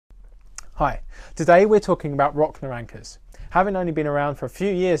Hi, today we're talking about Rocna anchors. Having only been around for a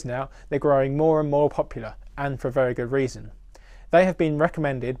few years now, they're growing more and more popular, and for a very good reason. They have been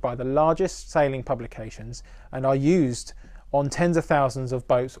recommended by the largest sailing publications and are used on tens of thousands of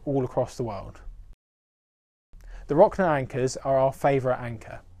boats all across the world. The Rocna anchors are our favourite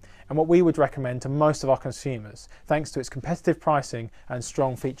anchor, and what we would recommend to most of our consumers, thanks to its competitive pricing and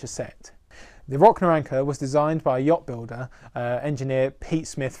strong feature set. The Rocna anchor was designed by a yacht builder, engineer Pete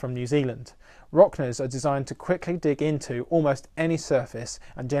Smith from New Zealand. Rocnas are designed to quickly dig into almost any surface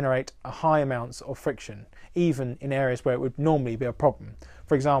and generate a high amounts of friction, even in areas where it would normally be a problem.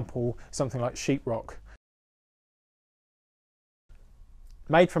 For example, something like sheetrock.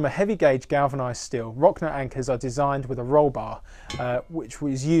 Made from a heavy gauge galvanised steel, Rocna anchors are designed with a roll bar, which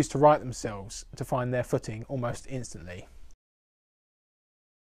was used to right themselves to find their footing almost instantly.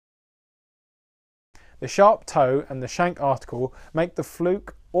 The sharp toe and the shank article make the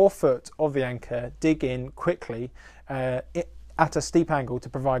fluke or foot of the anchor dig in quickly at a steep angle to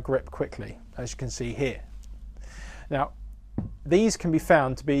provide grip quickly, as you can see here. Now, these can be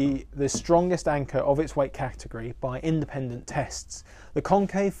found to be the strongest anchor of its weight category by independent tests. The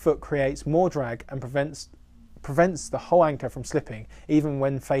concave foot creates more drag and prevents the whole anchor from slipping, even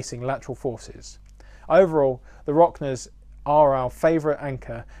when facing lateral forces. Overall, the Rocnas are our favourite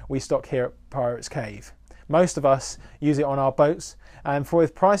anchor we stock here at Pirates Cave. Most of us use it on our boats, and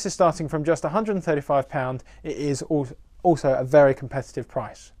with prices starting from just £135, it is also a very competitive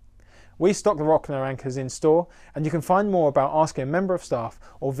price. We stock the Rocna anchors in store, and you can find more about asking a member of staff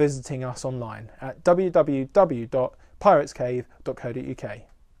or visiting us online at www.piratescave.co.uk.